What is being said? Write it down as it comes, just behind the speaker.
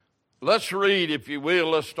Let's read, if you will.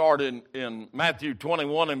 Let's start in Matthew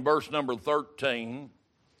 21 and verse number 13.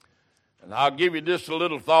 And I'll give you just a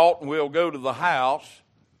little thought and we'll go to the house.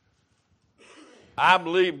 I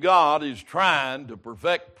believe God is trying to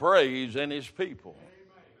perfect praise in His people.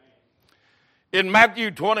 In Matthew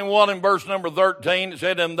 21 and verse number 13, it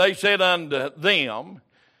said, "And they said unto them,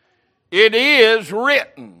 It is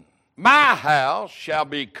written, My house shall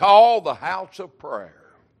be called the house of prayer.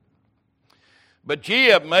 But ye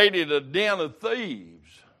have made it a den of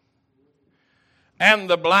thieves. And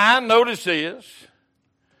the blind," notice this,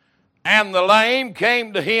 "and the lame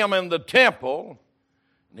came to Him in the temple,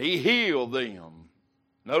 and He healed them."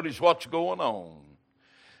 Notice what's going on.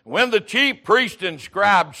 "When the chief priests and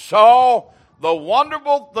scribes saw the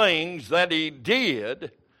wonderful things that He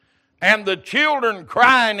did, and the children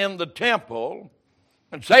crying in the temple,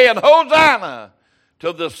 and saying, Hosanna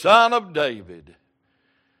to the Son of David,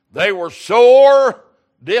 they were sore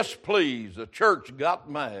displeased." The church got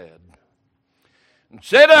mad. "And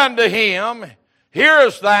said unto Him,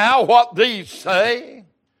 Hearest thou what these say?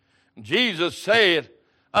 And Jesus said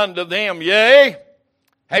unto them, Yea,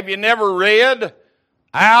 have you never read,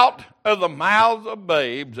 Out of the mouths of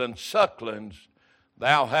babes and sucklings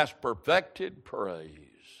thou hast perfected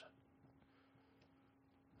praise."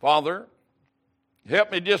 Father,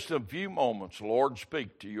 help me just a few moments, Lord,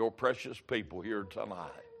 speak to your precious people here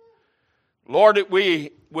tonight. Lord, that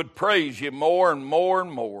we would praise you more and more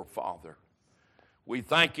and more, Father. We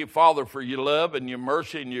thank you, Father, for your love and your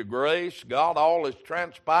mercy and your grace. God, all that's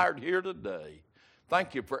transpired here today.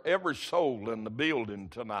 Thank you for every soul in the building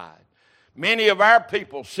tonight. Many of our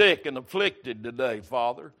people sick and afflicted today,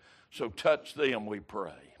 Father. So touch them, we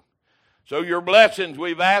pray. So your blessings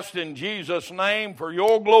we've asked in Jesus' name for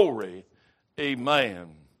your glory.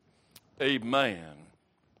 Amen. Amen.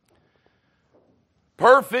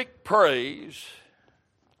 Perfect praise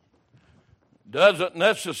doesn't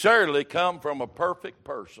necessarily come from a perfect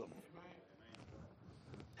person.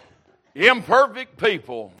 Imperfect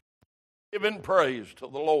people giving praise to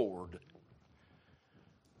the Lord.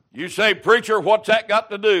 You say, "Preacher, what's that got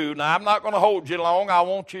to do?" Now, I'm not going to hold you long. I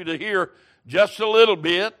want you to hear just a little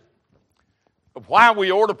bit of why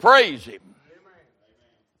we ought to praise Him.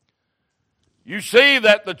 You see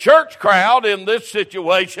that the church crowd in this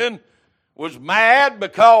situation was mad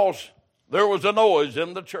because there was a noise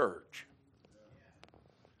in the church.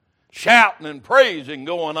 Shouting and praising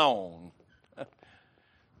going on.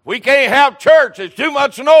 We can't have church. There's too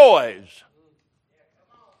much noise.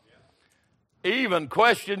 Even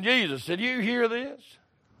questioned Jesus. Did you hear this?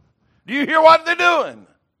 Do you hear what they're doing?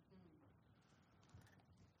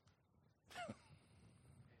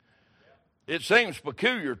 It seems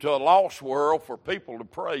peculiar to a lost world for people to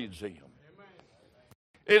praise Him.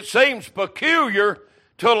 It seems peculiar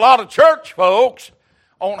to a lot of church folks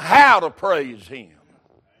on how to praise Him.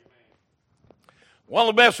 One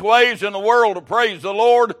of the best ways in the world to praise the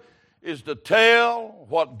Lord is to tell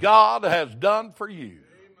what God has done for you.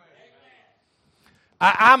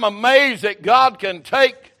 I'm amazed that God can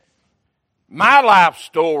take my life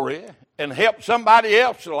story and help somebody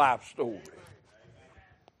else's life story.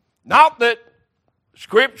 Not that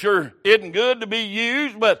Scripture isn't good to be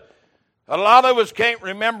used, but a lot of us can't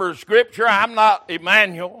remember Scripture. I'm not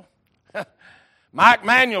Emmanuel. Mike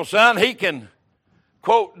Manuel's son, he can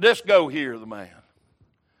quote disco here, the man.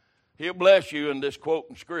 He'll bless you in this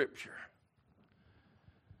quoting Scripture.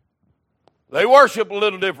 They worship a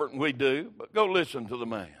little different than we do, but go listen to the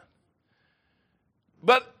man.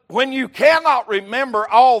 But when you cannot remember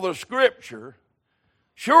all the Scripture,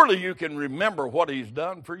 surely you can remember what He's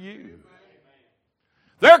done for you.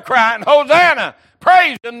 They're crying, Hosanna,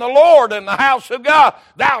 praising the Lord in the house of God,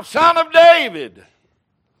 thou Son of David.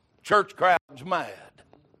 Church crowd's mad.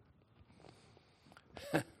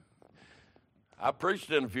 I preached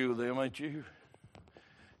in a few of them, ain't you?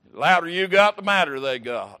 The louder you got, the madder they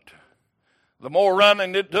got. The more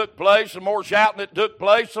running that took place, the more shouting that took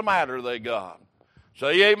place, the madder they got.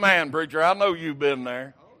 Say amen, preacher. I know you've been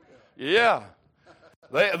there. Yeah.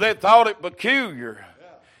 They thought it peculiar.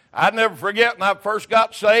 I'd never forget when I first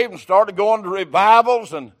got saved and started going to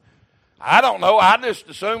revivals, and I don't know, I just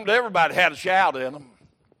assumed everybody had a shout in them.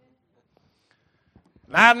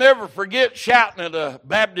 And I never forget shouting at a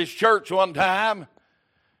Baptist church one time,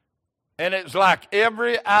 and it's like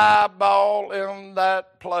every eyeball in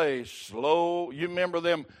that place, slow, you remember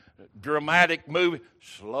them dramatic movies,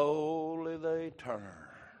 slowly they turn.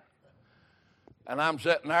 And I'm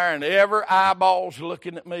sitting there, and every eyeball's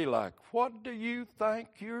looking at me like, what do you think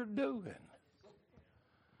you're doing?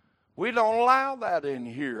 We don't allow that in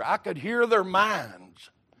here. I could hear their minds.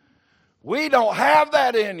 We don't have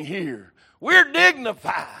that in here. We're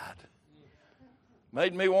dignified.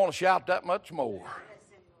 Made me want to shout that much more.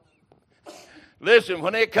 Listen,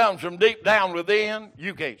 when it comes from deep down within,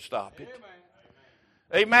 you can't stop it.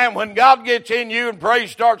 Amen. When God gets in you and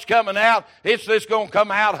praise starts coming out, it's just going to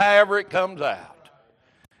come out however it comes out.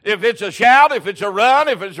 If it's a shout, if it's a run,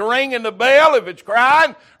 if it's a ringing the bell, if it's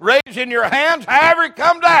crying, raising your hands, however it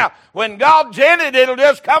comes out. When God's in it, it'll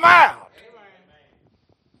just come out.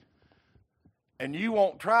 And you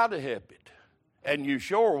won't try to help it. And you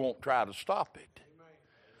sure won't try to stop it.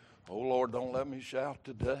 Oh, Lord, don't let me shout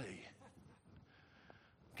today.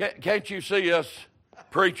 Can't you see us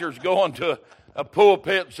preachers going to a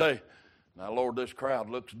pulpit and say, now, Lord, this crowd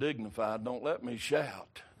looks dignified. Don't let me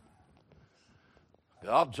shout.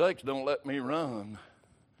 God's sakes, don't let me run.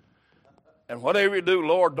 And whatever you do,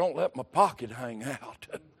 Lord, don't let my pocket hang out.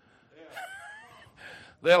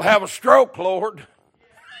 They'll have a stroke, Lord.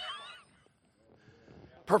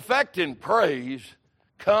 Perfecting praise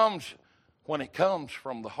comes when it comes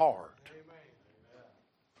from the heart.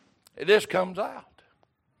 It just comes out.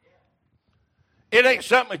 It ain't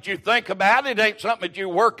something that you think about. It ain't something that you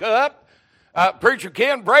work up. Preacher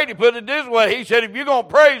Ken Brady put it this way. He said, if you're going to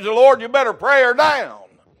praise the Lord, you better pray her down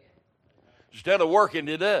instead of working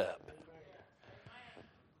it up.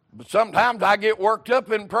 But sometimes I get worked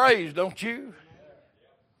up in praise, don't you?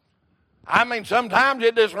 I mean, sometimes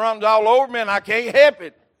it just runs all over me and I can't help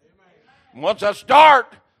it. And once I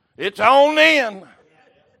start, it's on in.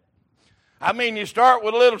 I mean, you start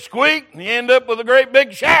with a little squeak and you end up with a great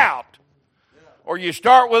big shout. Or you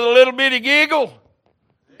start with a little bitty giggle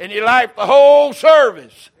and you like the whole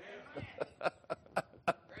service.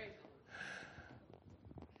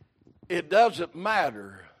 It doesn't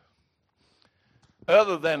matter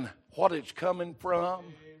other than what it's coming from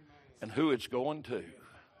and who it's going to.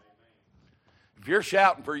 If you're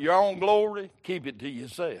shouting for your own glory, keep it to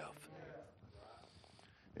yourself.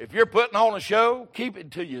 If you're putting on a show, keep it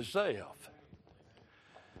to yourself.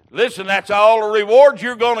 Listen, that's all the rewards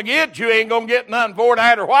you're going to get. You ain't going to get none for it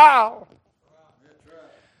after a while.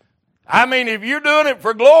 I mean, if you're doing it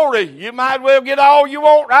for glory, you might well get all you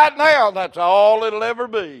want right now. That's all it'll ever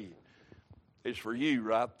be. It's for you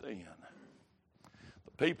right then.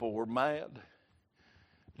 The people were mad.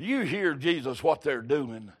 Do you hear, Jesus, what they're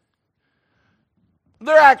doing?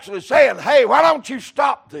 They're actually saying, hey, why don't you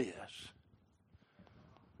stop this?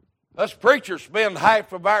 Us preachers spend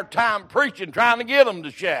half of our time preaching, trying to get them to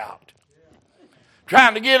shout.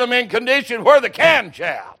 Trying to get them in condition where they can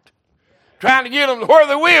shout. Trying to get them where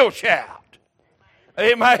they will shout.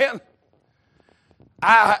 Amen.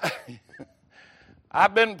 I've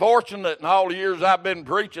been fortunate in all the years I've been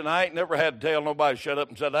preaching. I ain't never had to tell nobody shut up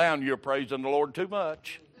and sit down. You're praising the Lord too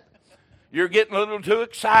much. You're getting a little too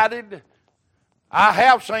excited. I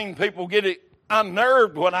have seen people get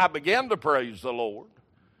unnerved when I begin to praise the Lord.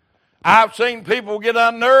 I've seen people get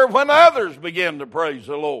unnerved when others begin to praise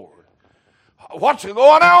the Lord. What's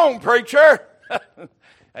going on, preacher?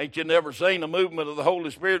 Ain't you never seen the movement of the Holy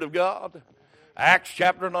Spirit of God? Acts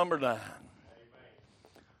chapter number 9.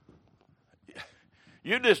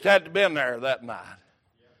 You just had to been there that night.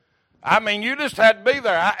 I mean, you just had to be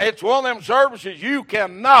there. It's one of them services you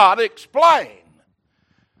cannot explain.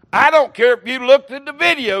 I don't care if you looked at the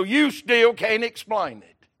video, you still can't explain it.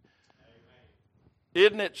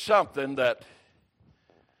 Isn't it something that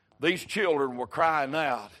these children were crying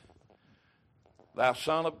out, thou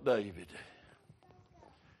son of David,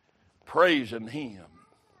 praising him.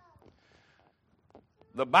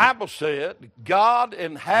 The Bible said God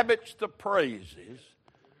inhabits the praises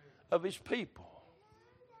of his people.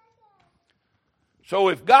 So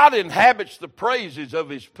if God inhabits the praises of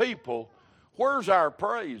his people, where's our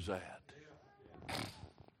praise at?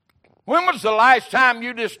 When was the last time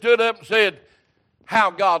you just stood up and said, how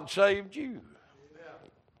God saved you?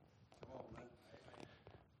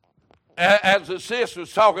 As the sis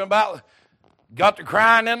was talking about, got to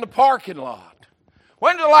crying in the parking lot.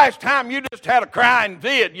 When's the last time you just had a crying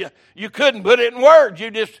fit? You couldn't put it in words.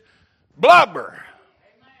 You just blubber.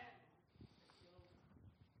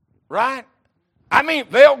 Right? I mean,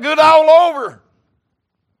 it felt good all over.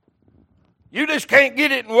 You just can't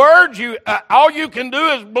get it in words. All you can do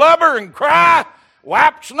is blubber and cry,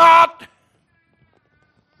 wipe snot.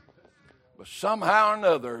 But somehow or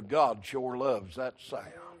another, God sure loves that sound.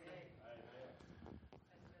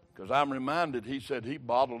 Because I'm reminded, he said he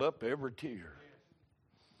bottled up every tear.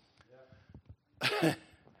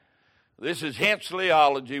 This is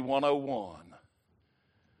Hensleyology 101.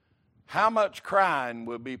 How much crying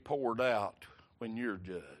will be poured out when you're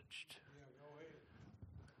judged?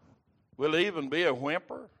 Will it even be a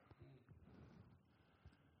whimper?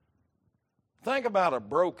 Think about a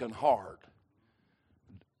broken heart.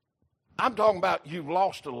 I'm talking about you've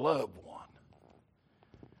lost a loved one.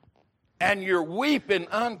 And you're weeping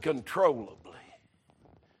uncontrollably.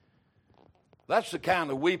 That's the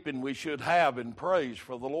kind of weeping we should have in praise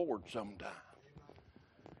for the Lord sometime.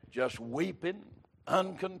 Just weeping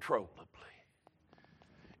uncontrollably.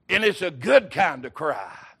 And it's a good kind of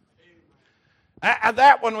cry.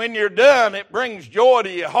 That one, when you're done, it brings joy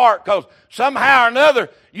to your heart because somehow or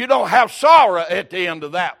another you don't have sorrow at the end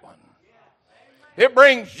of that one. It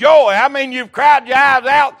brings joy. I mean, you've cried your eyes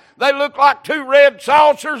out. They look like two red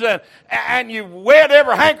saucers, and you've wet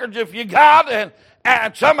every handkerchief you got,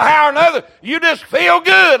 and somehow or another you just feel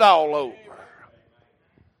good all over.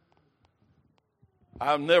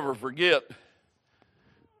 I'll never forget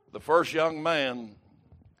the first young man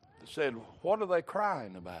that said, "What are they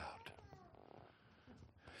crying about?"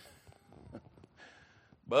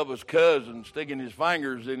 Bubba's cousin sticking his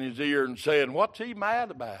fingers in his ear and saying, "What's he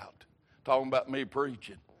mad about?" Talking about me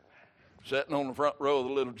preaching. Sitting on the front row of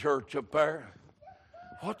the little church up there.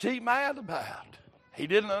 What's he mad about? He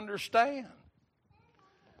didn't understand.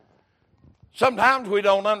 Sometimes we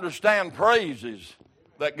don't understand praises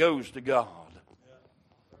that goes to God.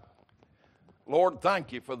 Lord,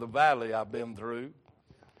 thank you for the valley I've been through.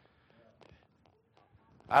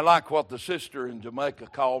 I like what the sister in Jamaica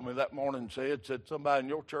called me that morning and said somebody in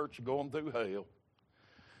your church is going through hell.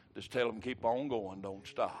 Just tell them keep on going, don't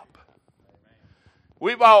stop.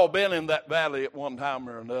 We've all been in that valley at one time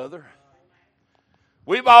or another.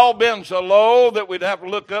 We've all been so low that we'd have to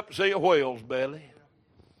look up and see a whale's belly.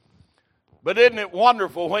 But isn't it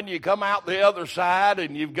wonderful when you come out the other side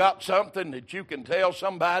and you've got something that you can tell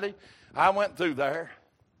somebody, I went through there.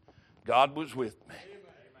 God was with me.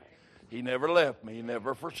 He never left me. He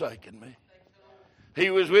never forsaken me. He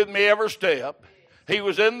was with me every step. He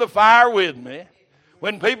was in the fire with me.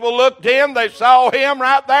 When people looked in, they saw him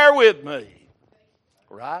right there with me.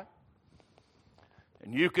 Right?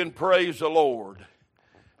 And you can praise the Lord,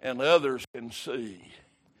 and others can see.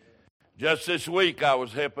 Just this week, I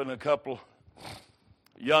was helping a couple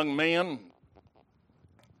young men,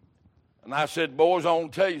 and I said, "Boys, I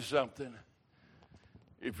want to tell you something.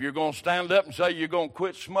 If you're going to stand up and say you're going to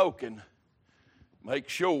quit smoking, make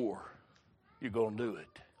sure you're going to do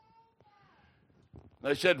it."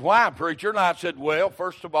 They said, "Why, preacher?" And I said, "Well,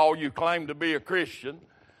 first of all, you claim to be a Christian.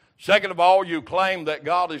 Second of all, you claim that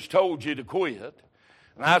God has told you to quit."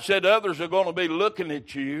 And I said, others are going to be looking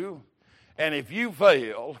at you, and if you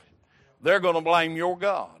fail, they're going to blame your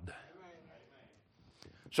God.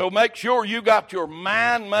 So make sure you got your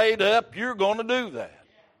mind made up. You're going to do that.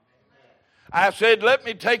 I said, let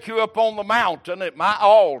me take you up on the mountain at my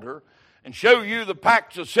altar and show you the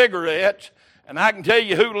packs of cigarettes, and I can tell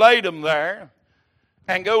you who laid them there,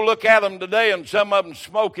 and go look at them today, and some of them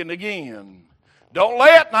smoking again. Don't lay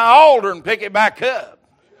it in the altar and pick it back up.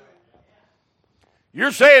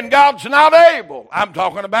 You're saying God's not able. I'm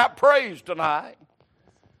talking about praise tonight.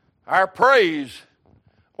 Our praise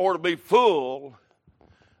ought to be full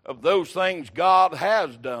of those things God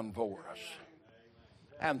has done for us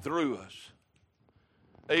and through us.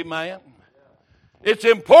 Amen. It's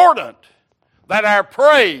important that our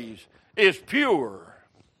praise is pure.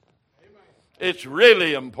 It's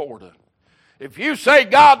really important. If you say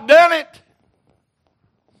God done it,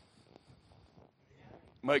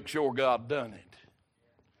 make sure God done it.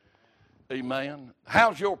 Amen.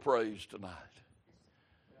 How's your praise tonight?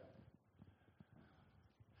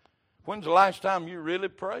 When's the last time you really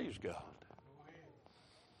praised God?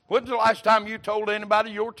 When's the last time you told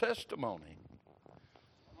anybody your testimony?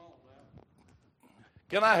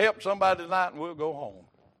 Can I help somebody tonight and we'll go home?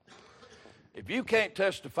 If you can't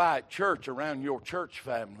testify at church around your church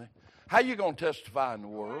family, how are you going to testify in the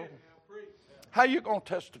world? How are you going to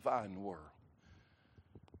testify in the world?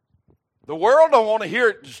 The world don't want to hear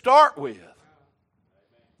it to start with.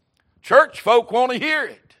 Church folk want to hear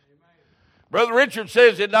it. Brother Richard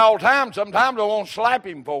says it all the time. Sometimes I want to slap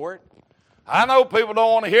him for it. I know people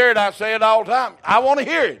don't want to hear it. I say it all the time. I want to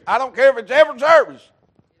hear it. I don't care if it's every service.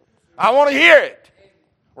 I want to hear it.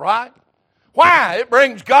 Right? Why? It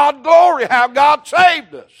brings God glory, how God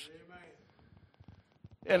saved us.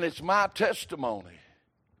 And it's my testimony.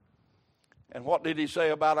 And what did he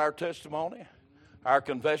say about our testimony? Our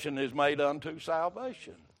confession is made unto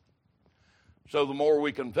salvation. So the more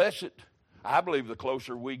we confess it, I believe the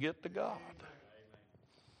closer we get to God.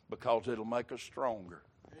 Because it'll make us stronger.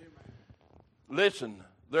 Listen,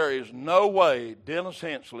 there is no way Dennis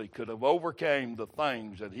Hensley could have overcome the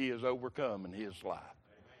things that he has overcome in his life.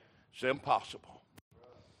 It's impossible.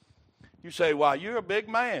 You say, "Well, you're a big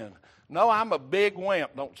man." No, I'm a big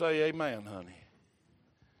wimp. Don't say amen, honey.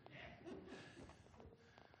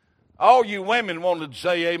 All you women wanted to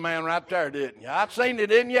say amen right there, didn't you? I seen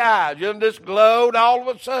it in your eyes. You just glowed all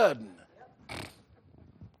of a sudden.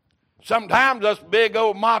 Sometimes us big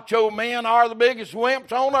old macho men are the biggest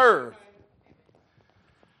wimps on earth.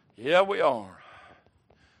 Yeah, we are.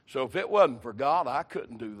 So if it wasn't for God, I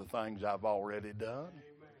couldn't do the things I've already done.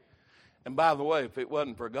 And by the way, if it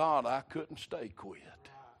wasn't for God, I couldn't stay quit.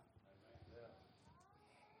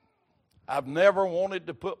 I've never wanted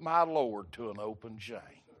to put my Lord to an open shame.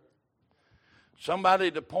 Somebody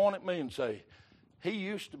to point at me and say, he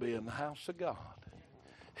used to be in the house of God.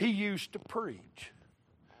 He used to preach.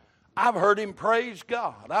 I've heard him praise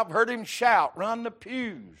God. I've heard him shout, run the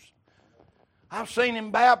pews. I've seen him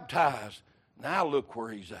baptize. Now look where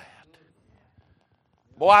he's at.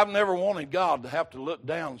 Boy, I've never wanted God to have to look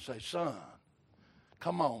down and say, son,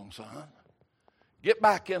 come on, son. Get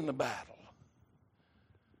back in the battle.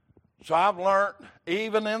 So I've learned,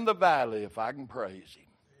 even in the valley, if I can praise him.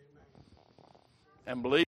 And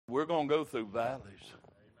believe me, we're going to go through valleys.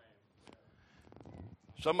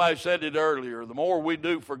 Somebody said it earlier, the more we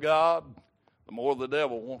do for God, the more the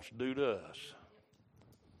devil wants to do to us.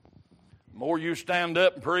 The more you stand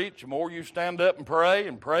up and preach, the more you stand up and pray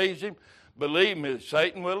and praise him, believe me,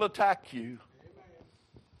 Satan will attack you.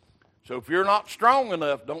 So if you're not strong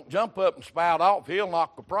enough, don't jump up and spout off. He'll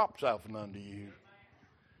knock the props off and under you.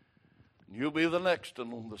 And you'll be the next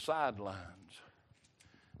one on the sidelines.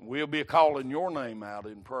 We'll be calling your name out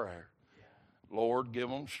in prayer. Lord, give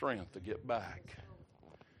them strength to get back.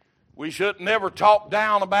 We should never talk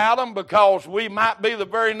down about them because we might be the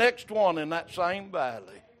very next one in that same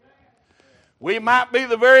valley. We might be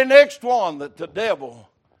the very next one that the devil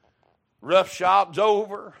roughshods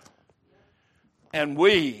over, and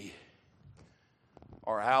we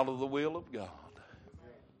are out of the will of God.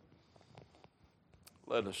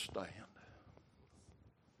 Let us stand.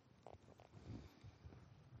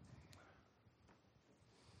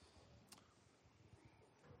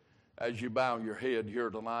 As you bow your head here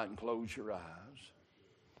tonight and close your eyes.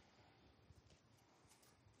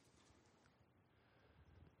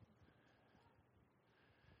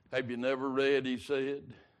 Have you never read, he said,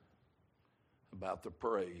 about the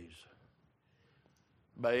praise,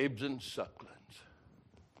 babes and sucklings?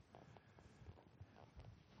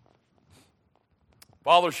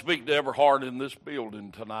 Father, speak to every heart in this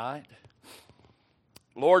building tonight.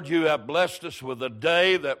 Lord, you have blessed us with a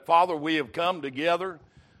day that, Father, we have come together,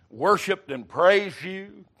 worshiped and praised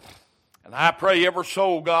you. And I pray every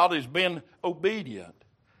soul, God, has been obedient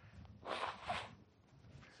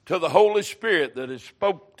to the Holy Spirit that has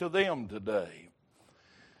spoke to them today.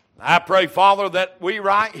 I pray, Father, that we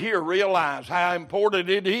right here realize how important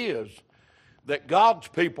it is that God's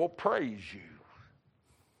people praise you.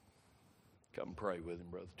 Come pray with him,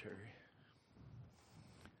 Brother Terry.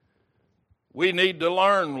 We need to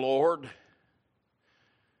learn, Lord,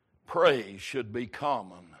 praise should be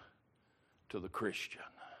common to the Christian.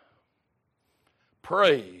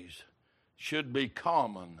 Praise should be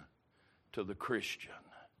common to the Christian.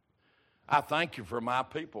 I thank you for my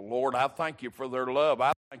people, Lord. I thank you for their love.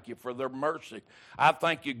 I thank you for their mercy. I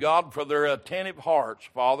thank you, God, for their attentive hearts,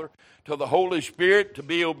 Father, to the Holy Spirit, to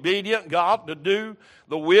be obedient, God, to do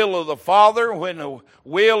the will of the Father when the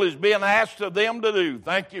will is being asked of them to do.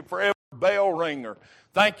 Thank you for every bell ringer.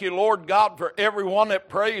 Thank you, Lord God, for everyone that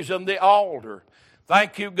prays in the altar.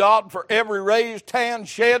 Thank you, God, for every raised hand,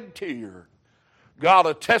 shed tear. God,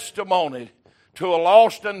 a testimony to a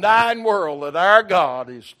lost and dying world that our God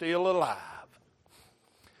is still alive.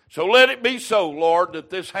 So let it be so, Lord, that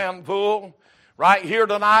this handful right here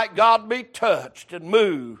tonight, God, be touched and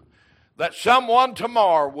moved, that someone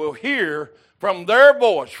tomorrow will hear from their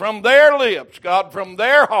voice, from their lips, God, from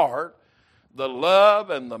their heart, the love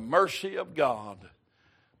and the mercy of God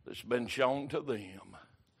that's been shown to them.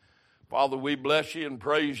 Father, we bless you and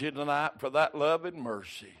praise you tonight for that love and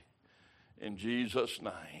mercy. In Jesus'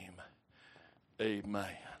 name, amen.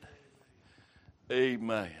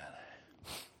 Amen.